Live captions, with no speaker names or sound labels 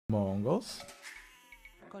Mongols.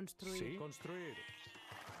 Construir. Construir.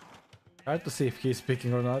 Try to see if he's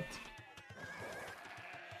speaking or not.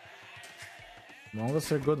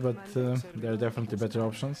 Mongols are good, but there are definitely better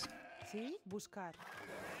options. Sí, buscar.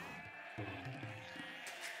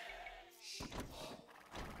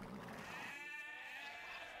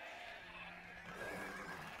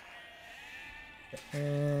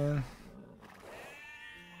 And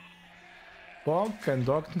Bonk and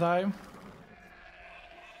Dog Time.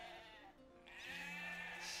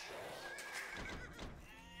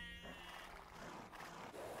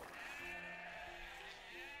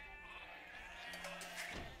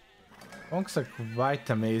 Bonks are quite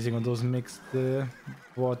amazing on those mixed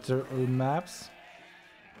water maps.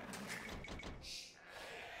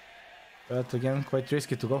 But again, quite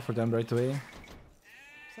risky to go for them right away.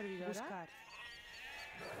 Servidora. Buscar.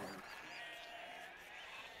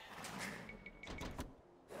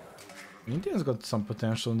 Indians got some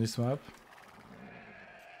potential on this map.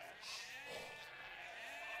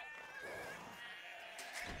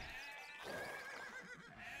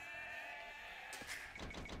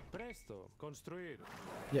 Presto. Construir.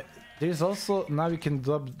 Yeah, there's also now you can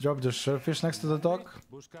drop the shellfish next to the dock.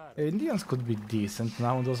 Buscar. Indians could be decent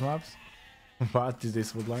now on those maps. What is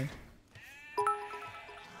this woodline?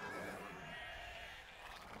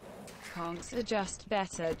 Conks are just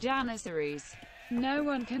better Janissaries. No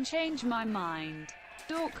one can change my mind.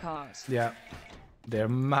 DauT Castle. Yeah, they're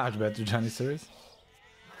much better Janissaries.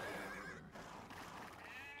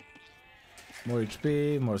 More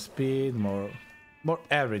HP, more speed, more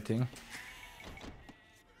everything.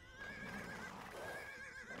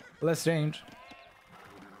 Less range.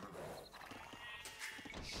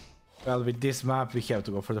 Well, with this map, we have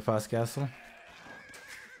to go for the fast castle.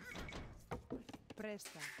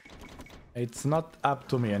 Presta. It's not up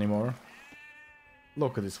to me anymore.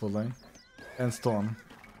 Look at this full line. And stone.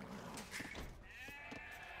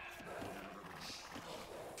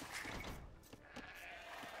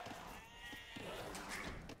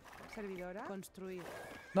 Servidora. Construir.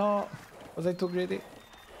 No, was I too greedy?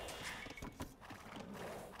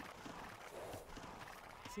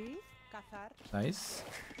 Sí, cazar. Nice.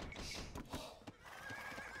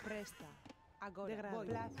 Presta. Agora. Voy.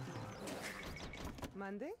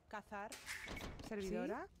 Mande. Cazar.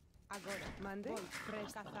 Servidora. Agora. Mande. Voy.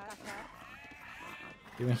 Presta. Cazar.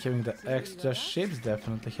 Even having the extra ships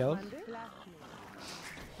definitely helps. Mande. Plazme.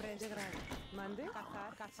 Presta. Mande.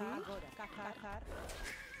 Cazar. Cazar. Agora. Cazar.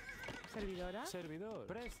 Servidora. Servidor.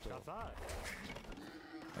 Presto. Cazar.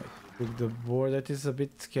 Pick the board that is a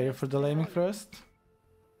bit scary for the laming first.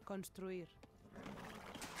 Construir.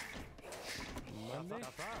 Mande.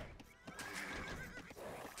 Cazar.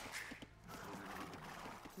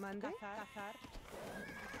 Mande. Cazar.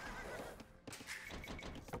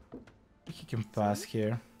 He can pass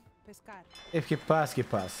here. Pescar. If he pass, he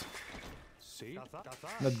pass. Sí.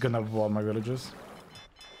 Cazar. Not gonna wall my villagers.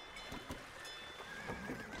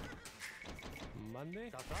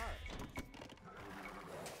 Mande. Cazar.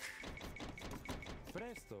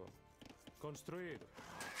 Presto. Construir.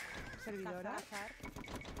 Servidora. Cazar.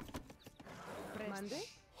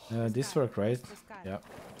 Mande. This work, right? Pescar. Yeah.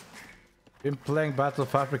 Been playing Battle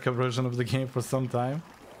of Africa version of the game for some time.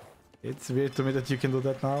 It's weird to me that you can do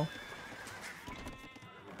that now.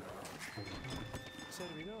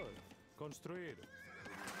 Servidor. Construir.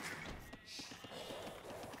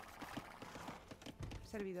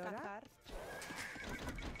 Servidora. Cazar.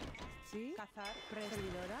 Sí. Cazar.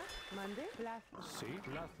 Servidora. Mande. Plazme. Sí.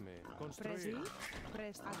 Plazme. Sí. Construir.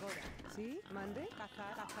 Presta. Agora. Sí. Mande.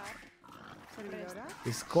 Cazar. Cazar. Servidora.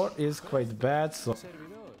 His score is quite bad, so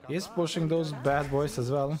Servidor. he's pushing those bad boys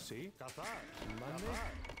as well. Sí. Cazar. Mande.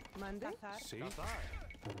 Mande. Cazar. Sí. Cazar.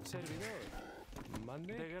 Servidor.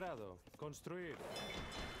 Mande. Degrado. Construir.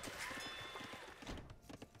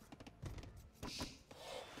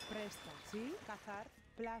 Presta. Sí. Cazar.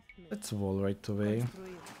 Plazme. Let's wall right away.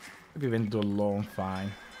 Construir. Maybe even do a long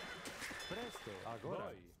fine. Presto.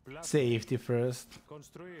 Agora. Plazme. Safety first.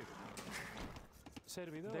 Construir.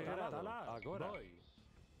 Servidor. Degrado. Agora. Voy.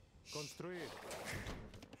 Construir.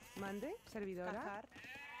 Mande. Servidora. Cazar.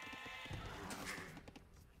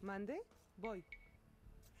 Mande. Voy.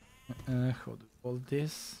 How do we wall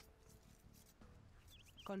this?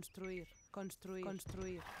 Construir. Construir.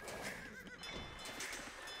 Construir.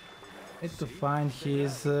 Need to find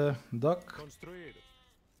his dock. Construir.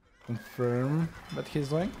 Confirm what he's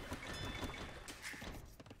doing.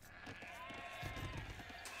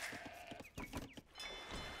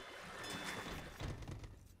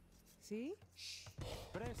 Sí.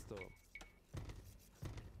 Presto.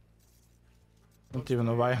 Don't even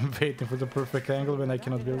know why I'm waiting for the perfect angle when I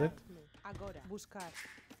cannot build it. Agora. Buscar.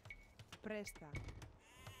 Presta.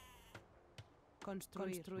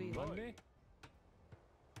 Construir. Mande.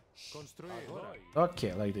 Construir. Agora.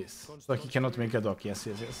 Okay, like this. So he cannot make a dock. Yes,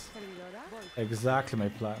 yes, yes. Servidora. Exactly my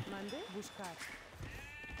plan. Mande. Buscar.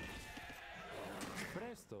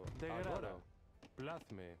 Presto. Degrado.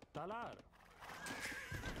 Plazme. Talar.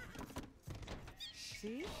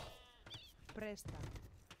 Sí. Presta.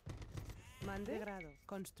 Mande. Degrado.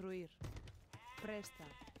 Construir. Presta.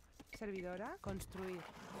 Servidora. Construir.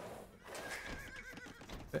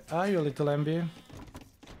 Are you a little MB?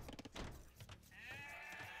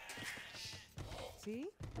 Sí.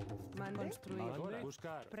 Mande. Construir. Agora.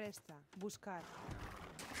 Buscar. Presta. Buscar.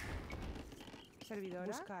 Servidora.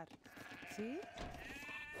 Buscar. Sí.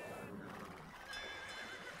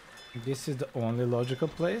 This is the only logical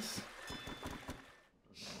place.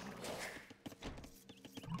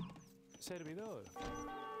 Servidor.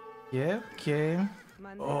 Yeah, okay.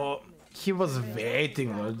 Mande. Oh, he was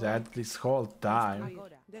waiting for that this whole time. Agora.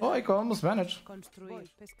 Oh, I can almost manage. Construir.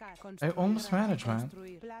 Pescar. I almost managed, man.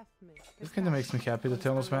 Construir. Plazme. This kind of makes me happy that I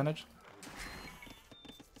almost managed.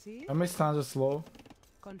 Sí. And my stands are slow.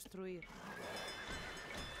 Construir.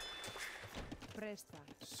 Presta.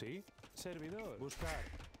 Sí. Servidor. Buscar.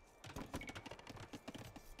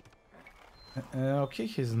 Okay,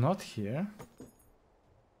 he's not here.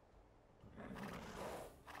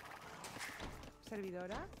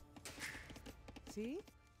 Servidora. Sí.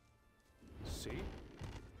 Sí.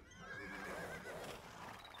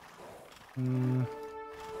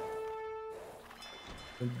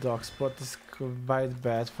 The dock spot is quite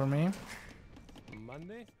bad for me.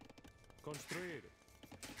 Mande. Construir.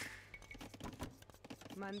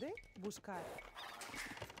 Mande. Buscar.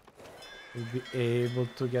 Will be able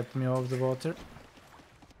to get me off the water.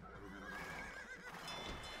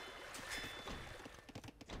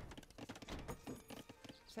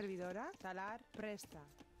 Servidora. Talar. Presta.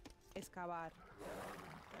 Excavar.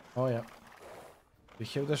 Oh yeah. We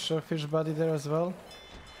have the shellfish body there as well.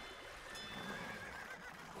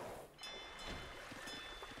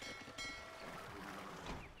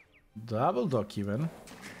 Double dock even.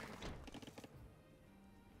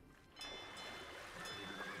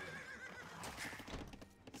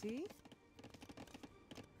 Sí.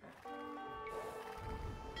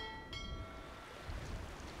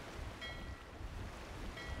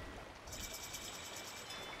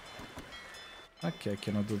 Okay, I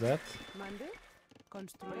cannot do that. Mande.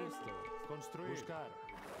 Construir. Presto. Construir. Buscar.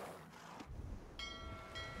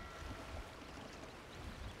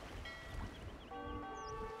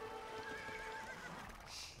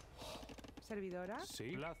 Servidora.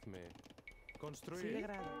 Sí. Plazme. Sí. Construir.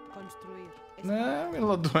 Degrado. Construir. Nah, I will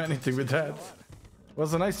not do anything with that.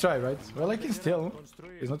 Was a nice try, right? Well, I can still.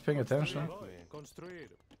 Construir. He's not paying attention. Plazme. Construir.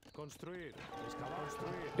 Construir. Excavar.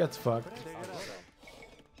 Construir. Gets fucked. Degrado.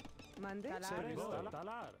 Mande. Talar. Servidor.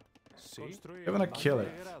 Talar. Sí. Construir. I'm gonna kill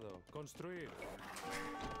it. Degrado. Construir.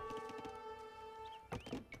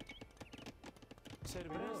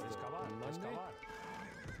 Servidor. Excavar. Excavar.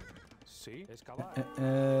 Sí.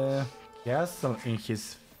 Excavar. Castle in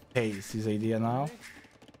his face, his idea now.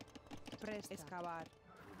 Presta. Excavar.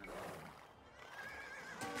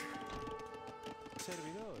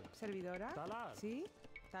 Servidor. Servidora. Talar. Sí.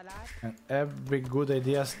 Talar. And every good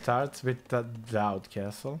idea starts with the DauT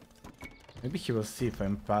Castle. Maybe he will see if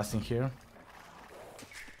I'm passing here.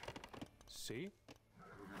 Sí. He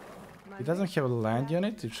Mande. doesn't have a land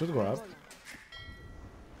unit, it should go up.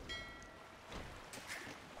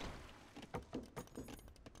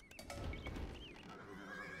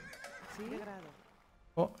 Sí. Degrado.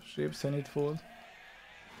 Oh, ships, I need food.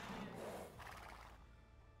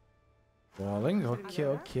 Falling, okay,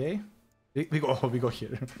 okay. We go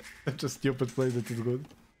here. Such a stupid play that is good.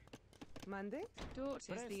 Mande. DauT is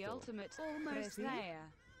the Presto. ultimate almost Presi. there.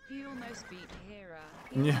 He almost beat Hera.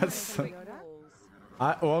 Yes. He almost break walls.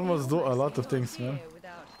 I almost do a He lot of got things, man. here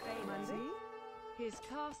without failing. Mande. His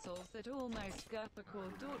castles that almost gup are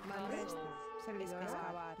called DauT Mande. castles. Servidora.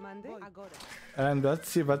 Excavar. Mande. Agora. And let's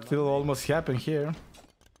see what will almost happen here.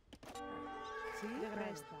 Sí.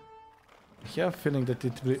 Presta. I have a feeling that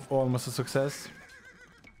it will be almost a success.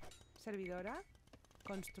 Servidora.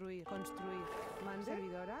 Construir. Construir. Mande.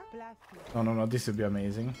 Servidora. Plazme. No, no, no, this will be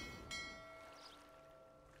amazing.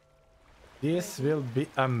 This will be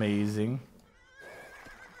amazing.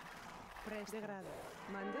 Presta. Degrado.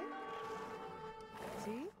 Mande.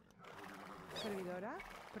 Sí. Servidora.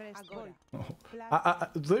 Presta. Agora. Oh.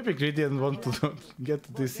 Plazme. Do I be greedy and want to get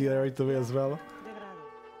this here right away as well?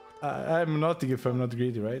 Degrado. I'm nothing if I'm not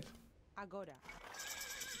greedy, right? Agora.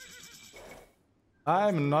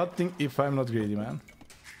 I'm nothing if I'm not greedy, man.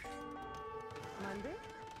 Mande.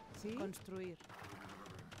 Sí. Construir.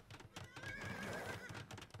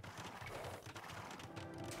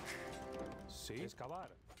 Sì. Escavar.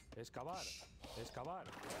 Escavar. Escavar.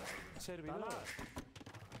 Servidor.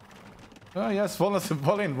 Oh yes, fall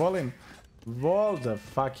in, wall in. Wall the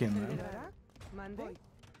fucking man. Servidora. Mande.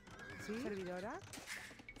 Sí. Servidora.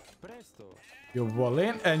 Presto. You wall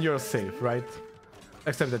in and you're safe, right?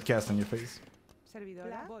 Except that cast on your face.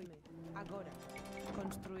 Servidora. Voime. Agora.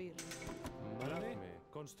 Construir. Mande.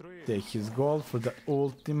 Construir. Take his gold for the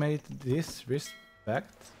ultimate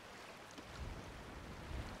disrespect.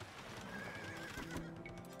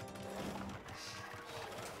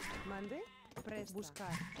 Mande. Presta.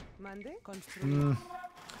 Buscar. Mande. Construir.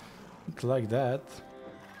 Not like that.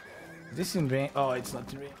 Is this in rain? Oh, it's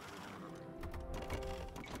not in rain.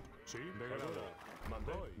 Sí. Degrado.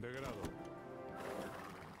 Mande. Degrado.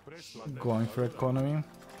 Presto. Going for economy.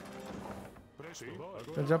 Presto.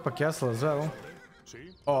 Can drop a castle as well.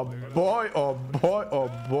 Sí. Oh boy, oh boy, oh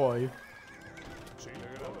boy. Sí.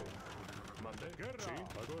 Degrado. Mande. Guerra. Sí.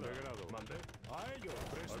 Agora. Degrado. Mande. A ello.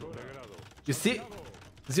 Presto. Degrado. You see?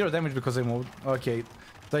 0 damage because I moved. Okay.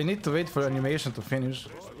 So I need to wait for animation to finish.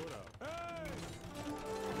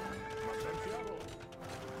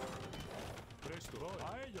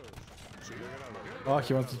 Oh,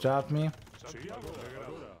 he wants to trap me. Santiago,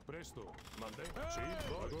 degrado. Presto. Mande. Sí.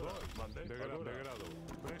 Agora. Mande. Degrado. Degrado.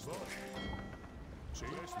 Presto. Sí.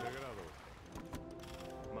 Degrado.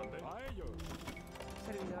 Mande. A ellos.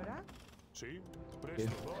 Servidora. Sí.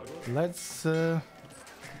 Presto. Let's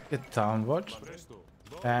get town watch. Presto.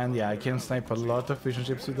 And yeah, I can snipe a lot of vision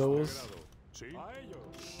chips with those. Sí. A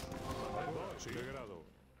ellos. Mande. Sí. Degrado.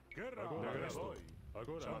 Guerra. Degrado.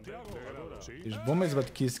 Agora. Santiago. Degrado. Sí. His bomb is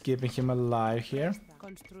what is keeping him alive here.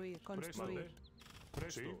 Construir. Construir.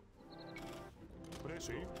 Presto.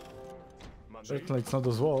 Presto. Mande. Certainly it's not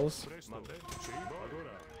those walls. Mande. Sí.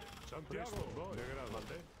 Agora. Santiago. Degrado.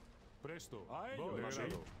 Mande. Presto. A ello.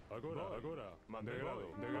 Degrado. Agora. Agora. Mande. Degrado.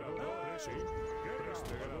 Degrado. Sí. Presto.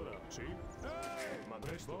 Degrado. Sí. Mande.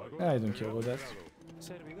 Presto. Agora. I don't care about that.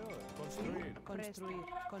 Servidor. Construir. Construir.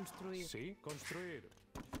 Construir. Sí. Construir.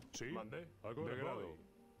 Sí. Mande. Agora. Degrado.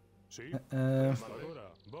 Sí.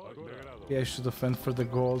 Agora. Voy. Degrado. Yeah, I should have went for the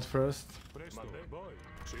gold first. Presto. Voy.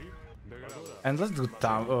 Sí. Degrado. And let's do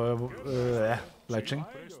town latching.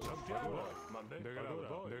 Presto. Santiago. Mande.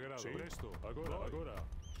 Degrado. Degrado. Presto. Agora. Agora.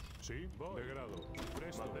 Sí. Degrado.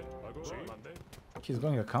 Presto. Mande. Agora. Sí. Mande. He's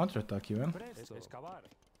going a counter-attack even. Presto. Excavar.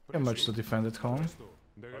 How much to defend at home? Presto.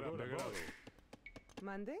 Degrado. Degrado.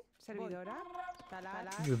 Mande. Servidora. Talar.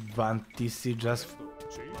 One TC just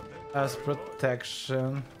Sí. Mande. as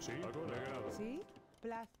protection. Sí. Agora. Degrado. Sí.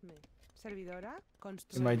 Plasme. Servidora. You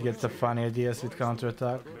Construir. might get the funny ideas with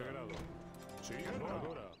counter-attack. Degrado. Sí.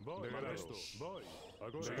 Agora. Voy. Degrado. Voy.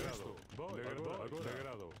 Agora. Degrado. Voy. Agora.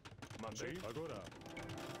 Degrado. Mande. Agora.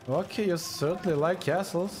 Okay, you certainly like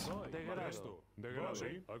castles. Degrado. Degrado.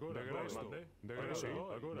 Sí. Agora. Degrado. Degrado. Sí.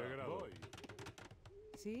 Agora. Degrado.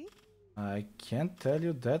 Sí. I can't tell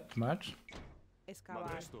you that much. Excavar.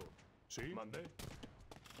 Presto. Sí. Mande.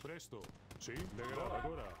 Presto. Sí. Degrado.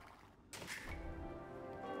 Agora.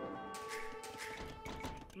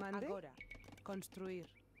 Mande. Agora. Construir.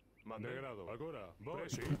 Mande. Degrado. Agora. Voy.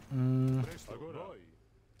 Sí. Presto. Agora. Voy.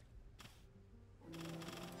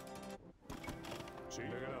 Sí.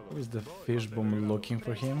 Degrado. Who is the fish bomb looking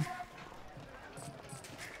for him?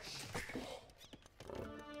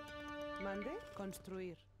 Mande.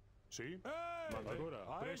 Construir. Sí. Mande. Agora.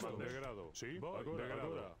 Presto. Degrado. Sí. Agora.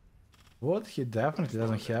 Agora. What he definitely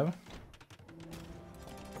doesn't have.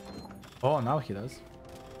 Oh, now he does.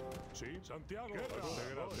 Sí. Santiago.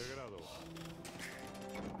 Degrado. Degrado.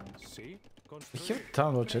 Sí. I Construir. have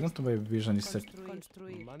town watch, I don't know why vision is such Construir.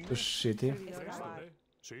 Construir. Mande. too shitty. Servidora. Mande.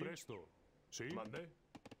 Sí. Presto. Sí. Mande.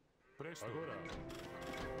 Presto. Agora.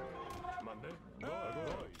 Mande.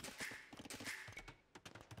 Voy.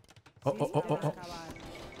 Oh, oh, oh, oh, oh. Excavar.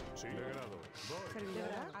 Sí. Degrado. Voy.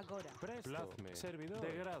 Servidora. Agora. Presto. Plasme. Servidor.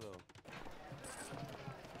 Degrado.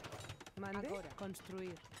 Mande.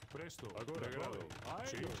 Construir. Presto. Agora. Degrado.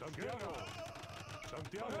 Sí. Santiago.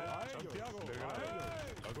 Santiago. Santiago. Degrado.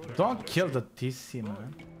 Agora. Don't kill the TC,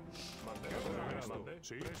 man. Mande. Degrado. Mande.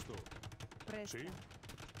 Sí. Presto. Presta. Sí.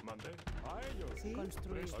 Mande. A ellos. Sí.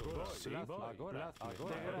 Construir. Agora. Sí. Agora.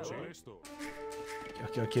 Agora. Sí. Presto.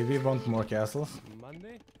 Okay, okay, we want more castles.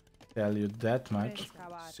 Mande. Tell you that much.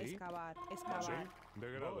 Excavar. Sí. Excavar. Sí. Excavar.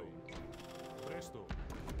 Degrado. Presto.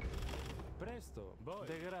 Presto. Voy.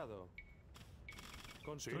 Degrado.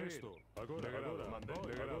 Construir. Presto. Agora. Agora. Mande.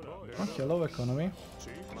 Degrado. Oh, hello, economy.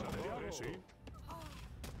 Sí. Mande. Sí.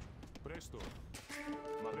 Presto.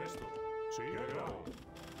 Presto. Sí. Degrado.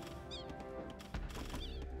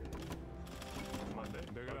 Mande.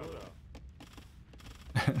 Degrado.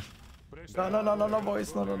 Presto. No, no, no, no, no,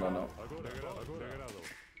 boys, no, no, no, no. Agora. Degrado.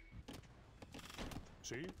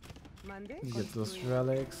 Sì. Mande. Get those Construir.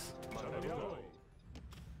 relics. Santiago.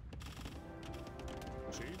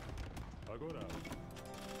 Sì. Agora.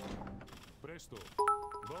 Presto.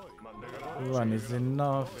 Voi. Degrado. One is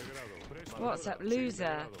enough. Degrado. Presto. What's up,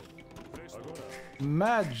 loser? Presto. Agora.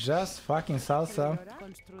 Mad, just fucking salsa. Servidora.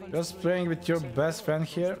 Construir. Just playing with your best friend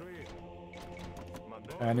here,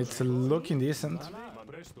 and it's looking decent.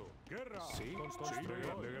 Presto. Guerra. Sì.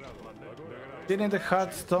 Degrado. Agora. Still in the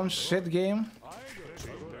Hearthstone shit game.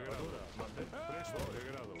 Presto. Presto.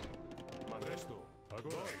 Degrado. Presto.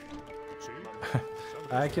 Agora. Sì.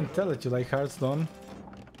 I can tell that you like Hearthstone.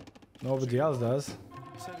 Nobody else does.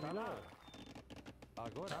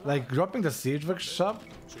 Like, dropping the Siege Workshop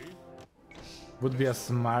would be a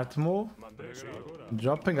smart move.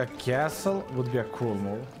 Dropping a castle would be a cool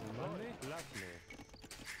move.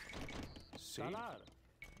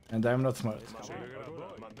 And I'm not smart.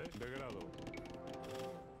 Degrado.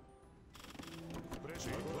 Presto.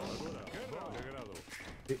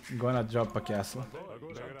 Degrado. Gonna drop a castle.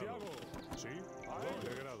 Santiago. Sì.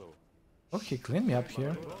 Degrado. Oh, he cleaned me up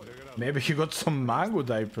here. Maybe he got some mango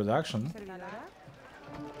dye production. Servidora.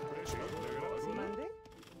 Mande.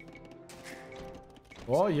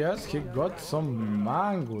 Oh yes, he got some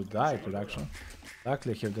mango dye production.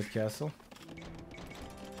 Luckily he have that castle.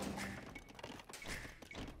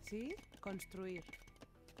 Sí. Construir.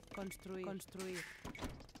 Construir. Construir.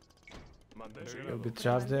 A bit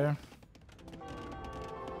trapped there.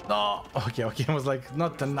 No! Okay, I was like,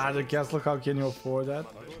 not another castle, how can you afford that?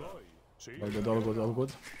 All good, all good, all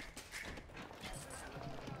good.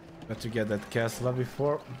 Got to get that castle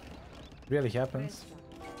before really happens.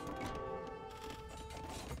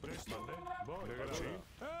 Presto. Degrado. Sì.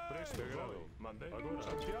 Presto. Degrado. Agora.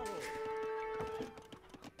 Santiago.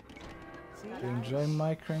 Sí. Enjoy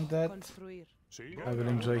microing that. Construir. Sì. I will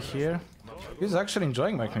enjoy here. He's actually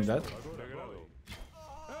enjoying microing that. Degrado.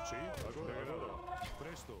 Sì. Degrado.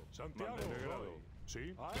 Presto. Santiago. Degrado.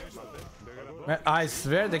 Sì. Presto. Degrado. Man, I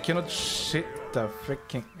swear they cannot shit the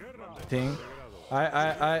freaking thing.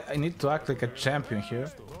 I need to act like a champion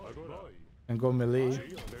here and go melee.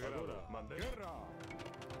 Degrado. Guerra.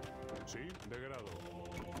 Sì. Degrado.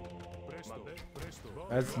 Presto. Presto.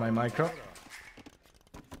 That's my micro.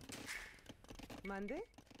 Mande.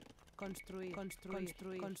 Construir. Construir.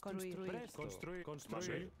 Construir. Construir. Construir.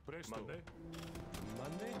 Construir. Presto.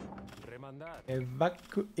 Mande. Remandar.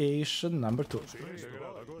 Evacuation number 2.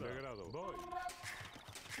 Degrado. Degrado. Voi.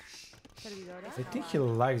 Servidora. I think he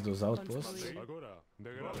likes those outposts. Agora.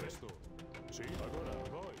 Degrado. Presto. Sì. Agora.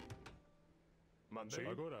 Voi. Mande.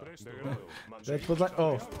 Agora. Presto. Degrado. That was like,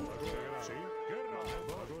 oh, Sì. Guerra.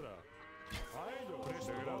 Agora.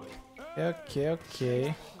 Presto. Degrado. okay,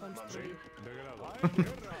 okay. Construir. Degrado.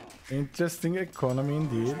 Interesting economy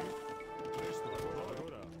indeed. Presto.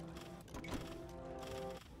 Agora.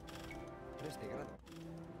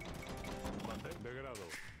 Mande. Degrado.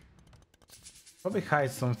 Probably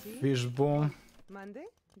hide some fish boom. Mande.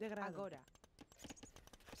 Degrado. Agora.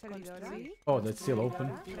 Servidora. Oh, that's still open.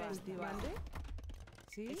 Presti. Mande.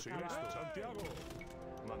 Sí. Sì. Presto. Santiago.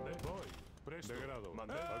 Mande. Voi. Presto. Degrado.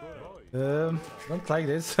 Mande. Agora. Voi. Don't like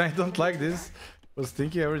this. I don't like this. Was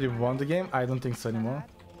thinking I already won the game. I don't think so anymore.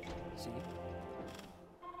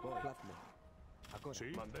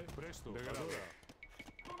 Sì. Mande. Presto. Degrado.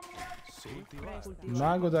 Sì.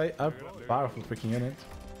 Mango dye are powerful freaking unit.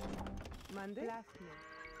 Mande. Presto.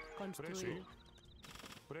 Construir.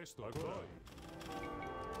 Presto. Agora.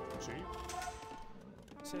 Sì.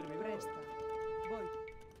 Presta. Voy.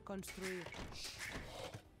 Construir.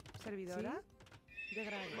 Servidora.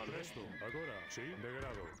 Degrado. Presto. Agora. Sì.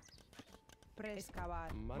 Degrado.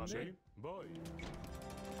 Excavar. Mande. Voi.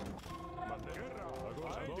 Mande. Guerra.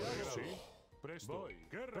 Agora. Degrado. Sì. Presto. Voi.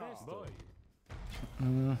 Guerra. Voi.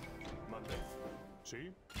 Mande.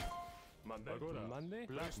 Sì. Mande. Agora. Mande.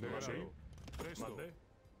 Presto. Degrado. Presto. Mande.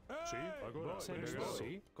 Sì. Agora. Degrado.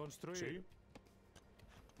 Sì. Construir. Sì.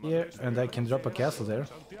 Here, and I can drop a castle there.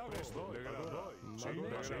 Santiago. Presto. Degrado. Sì.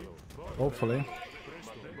 Degrado. Hopefully.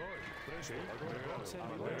 Presto. Presto.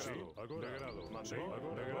 Agora. Presto. Agora. Degrado. Mande.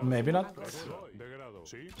 Agora. Maybe not. Degrado.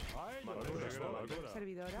 Sí. Degrado. Agora.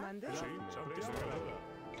 Servidora. Mande. Sí. Santiago. Agora.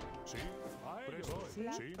 Sí. Presto.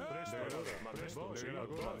 Sí. Presto. Agora. Presto. Sí.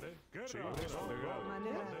 Agora. Sí. Presto. Degrado.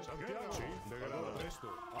 Mande. Santiago. Sí. Degrado. Presto.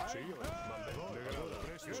 Sí. Mande. Degrado.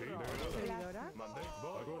 Presto. Sí. Degrado. Servidora. Mande.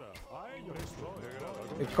 Agora. Presto. Degrado.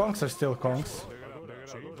 The conks are still conks. Degrado.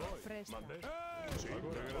 Sí. Presta. Mande. Sí. Degrado.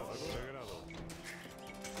 Degrado.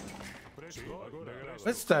 Presto. Degrado.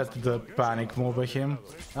 Let's start the panic move by him.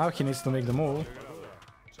 Now he needs to make the move.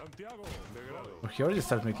 Santiago. Degrado. Or he already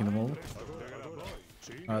started making the move. Degrado.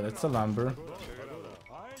 Sí. That's a lumber. Degrado.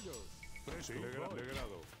 A ellos. Sì, degrado.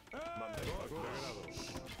 Mande, degrado.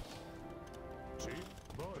 Sì,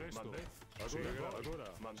 presto. Agora.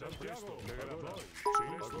 Mande, presto. Degrado. Sì,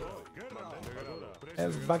 degrado.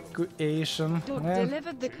 Evacuation. DauT Eh,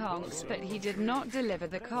 delivered the conks, but he did not deliver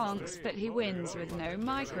the conks, but he wins with no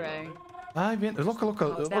micro. I mean, look,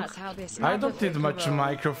 That's look. how this I don't need motherfucker much rolls.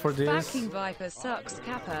 micro for this. Fucking Viper sucks,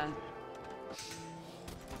 Kappa.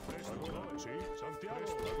 Sì, Santiago.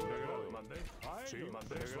 Degrado. Mande. Sì,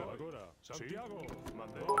 mande. Agora. Santiago.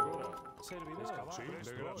 Mande. Agora. Servidor. Sì,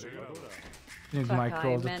 degrado. Need Fuck, micro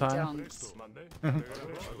I all the meant time. donks. Mande.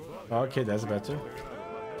 Okay, that's better.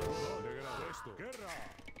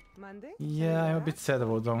 Mande. Yeah, I'm a bit sad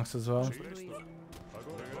about donks as well. Construir.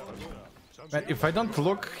 Man, if I don't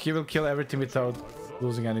look, he will kill everything without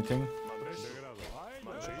losing anything.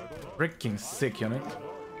 Freaking sick unit.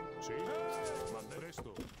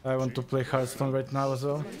 I want to play Hearthstone right now as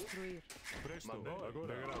well. Construir.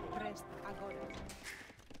 Prest. Agora.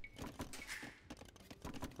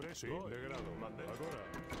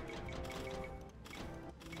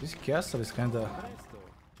 This castle is kinda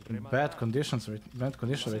in bad condition right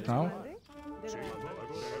now. Mande.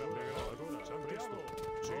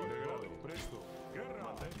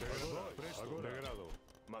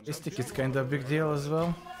 Degrado. This stick is kinda a big deal as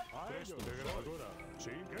well.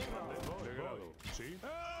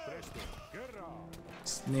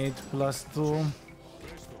 Need +2.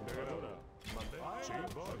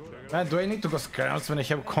 Man, do I need to go skirms when I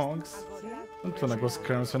have kongs? I don't wanna go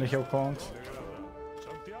skirms when I have kongs.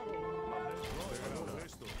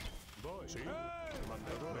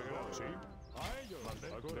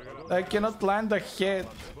 I cannot land a hit.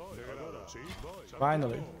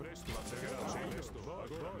 Finally.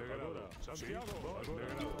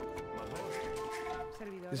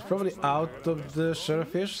 He's probably out of the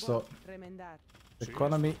shellfish, so Remendar. the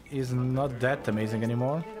economy is not that amazing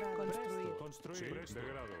anymore. Construir.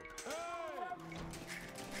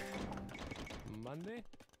 Mande.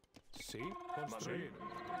 Sí, construir.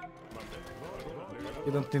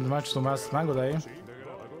 You don't need much to mass Mango Day.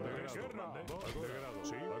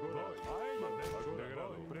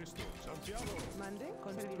 Mande.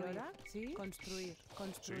 Servidora. Sí. Construir.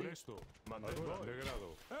 Construir. Presto. Mande.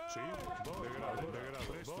 Degrado. Sí. Degrado.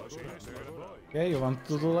 Presto. Sí. Okay, you want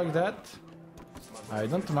to do like that? I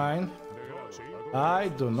don't mind. I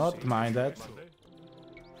do not mind that.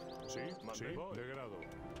 Sí. Mande. Degrado.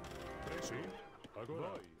 Sí.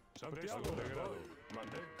 Agora. Santiago. Degrado.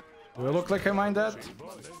 Mande. Do I look like I mind that?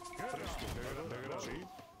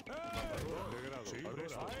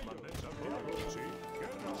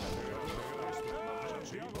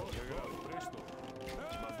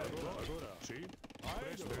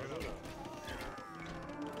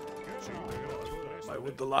 I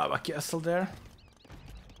would love a castle there.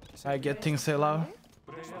 I get things I love.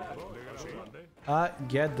 I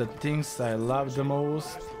get the things I love the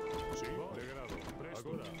most.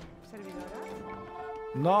 Servidora.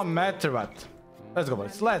 No matter what. Let's go,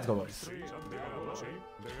 boys. Let's go, boys.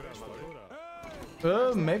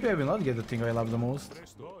 Maybe I will not get the thing I love the most.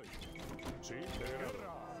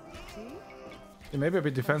 Maybe a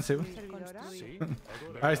bit defensive.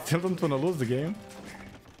 Servidora. I still don't want to lose the game.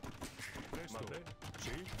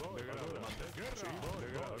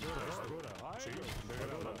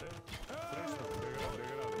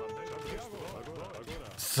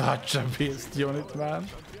 Such a beast unit, man.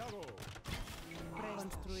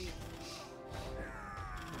 Construir.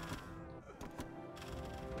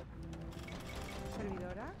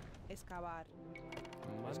 Servidora. Excavar.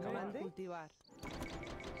 Mande. Cultivar.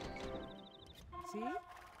 Sí.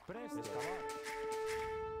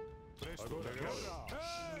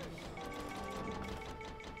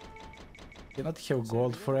 Cannot have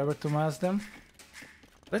gold forever to mass them.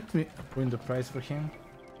 Let me win the prize for him.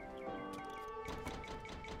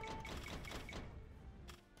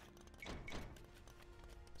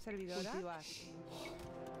 Servidora. Cultivar.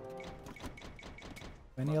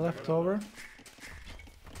 Any left over?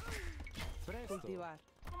 Cultivar.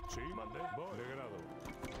 Sí, mande. Degrado.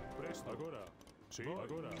 Presto. Agora. Sí,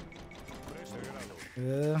 agora. Presto.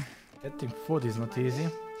 Degrado. Getting food is not easy.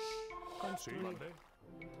 Sí, Construir. mande.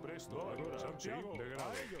 Presto. Agora. Santiago.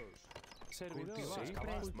 Degrado. Servidor. Sí,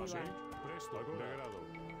 Presto. sí. Presto. Agora. Degrado.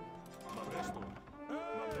 Presto.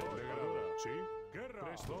 Mande. Degrado. Sí. Guerra.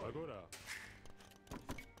 Presto. Agora.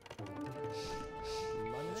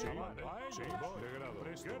 Mande. Sí, mande. Sí, degrado.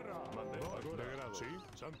 Presto. Guerra. Mande. Agora. Degrado. Sí.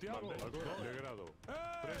 Santiago. Agora. Degrado.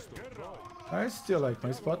 Presto. Guerra. I still like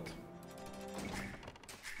my spot.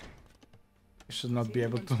 I should not be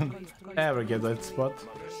able to ever get that spot.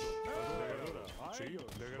 Sí,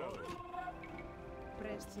 degrado.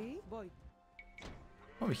 Pres. Sí. Voy.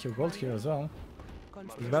 Oh, we have gold here as well.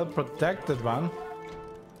 Construir. Well protected one.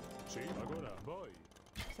 Sì, agora, voi.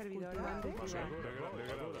 Servidora. Degrado,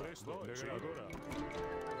 presto, agora.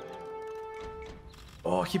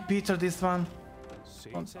 Oh, he Peter this one.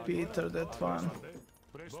 Sì, Don't Peter that one.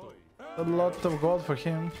 presto. A lot of gold for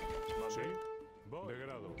him. Sì,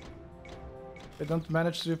 degrado. If I don't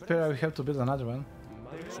manage to repair, I will have to build another one.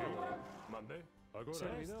 Sì, mande. Agora.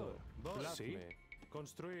 Servidor. Sì.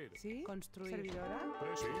 Costruir. Sí. Construir. Servidora.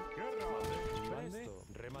 Presto. Guerra. Mande. Presto.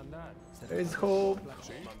 Remandar. There is hope.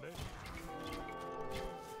 Sí, mande.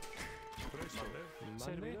 Presto.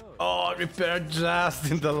 Servidor. Oh, repair just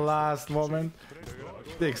in the last moment.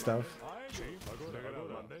 Big stuff. Sí, agora.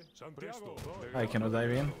 Mande. Santiago. I cannot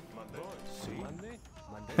dive in. Sí. Mande.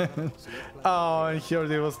 Oh, and he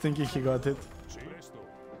already was thinking he got it. Sí. Presto.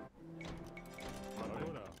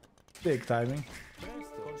 Agora. Big timing.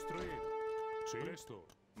 Presto. Construir. Sí. Presto.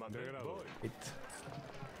 Mande. Degrado. It.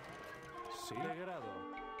 Sí. Degrado.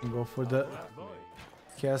 Go for the Voy.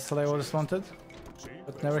 castle I always wanted, Sí.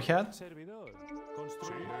 but never had. Servidor.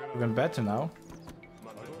 Construir. Even better now.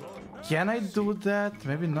 Mande. Can I do that?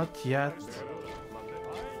 Maybe not yet. Mande.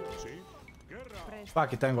 Sí. Guerra. Presto.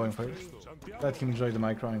 Fuck it, I'm going for it. Santiago. Let him enjoy the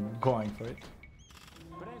micro, I'm going for it.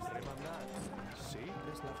 Presto. Remandar. Sí.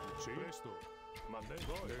 Sí. Presto. Mande.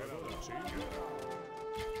 Degrado. Sí. Guerra.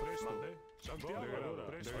 Presto. Mande. Santiago. Degrado.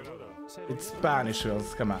 Presto. It's Spanish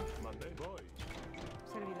wills, come on. Mande. Voy.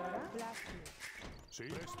 Servidora. Plasma. Sí.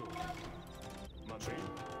 Presto. Mande.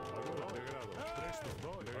 Agora. Degrado. Presto.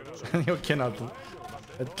 Voy. Degrado. You cannot.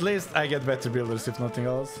 At least I get better builders, if nothing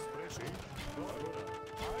else. Sí.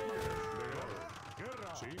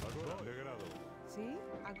 Guerra. Sí. Agora. Degrado. Sí.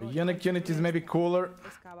 The Agora. unique unit is maybe cooler,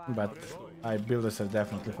 Excavar. but I builders are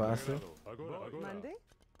definitely faster. Agora. Agora. Mande.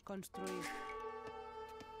 Construir.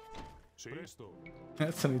 Sí. Presto.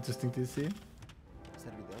 That's an interesting TC.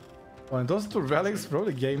 Oh, and those two relics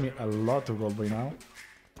probably gave me a lot of gold by now.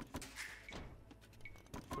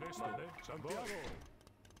 Presto. Santiago.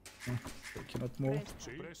 I cannot move.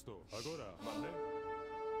 Presto. Sí. Presto. Agora. Mande.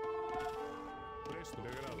 Presto.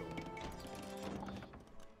 Degrado.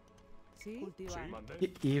 Sí. Cultivar. Mande. He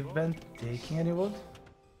even taking any wood?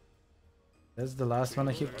 That's the last one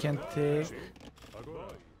he can take.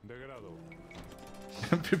 Agora. Degrado.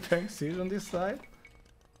 Preparing siege on this side?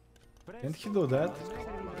 Can't he do that? Sí.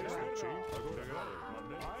 Agora. Degrado.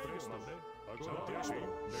 Mande. Presto. Mande. Agora. Sí.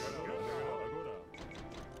 Degrado. Agora.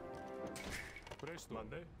 Presto.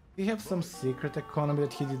 Mande. He have some secret economy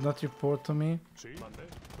that he did not report to me. Sí. Mande.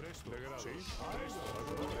 Presto. Degrado. Sí. Presto.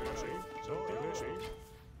 Agora. Degrado. Sí. Santiago. Sí.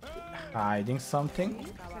 Hiding something?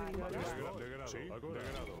 Servidora. Degrado. Sí. Agora.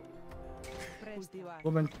 Degrado. Cultivar.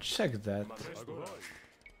 Woman, check that. Agora.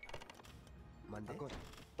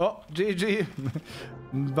 Oh, GG!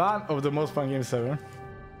 One of the most fun games ever.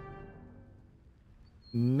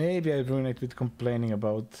 Maybe I ruined it with complaining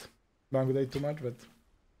about Bangladesh too much, but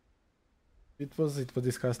it was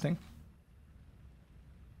disgusting.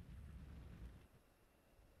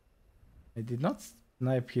 I did not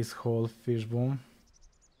snipe his whole fish boom.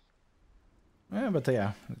 Yeah, but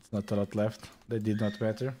yeah, it's not a lot left. That did not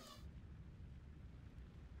matter.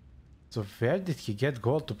 So where did he get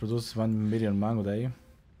gold to produce 1 million mango day?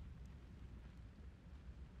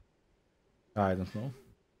 I don't know.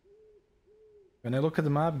 When I look at the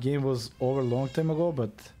map, game was over long time ago,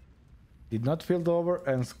 but did not feel over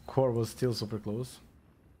and score was still super close.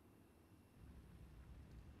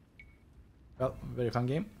 Well, very fun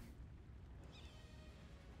game.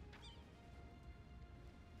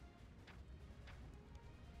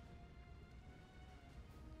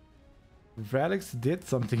 Relics did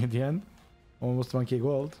something in the end. Almost 1k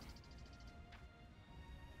gold.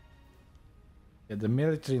 Yeah, the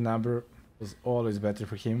military number was always better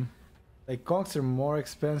for him. Like, conks are more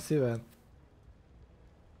expensive and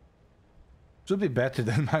should be better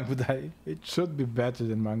than Mangudai. It should be better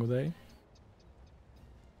than Mangudai.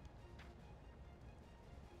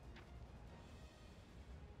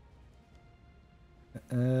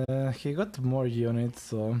 He got more units,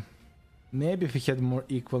 so maybe if he had more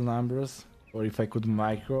equal numbers, or if I could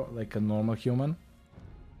micro like a normal human,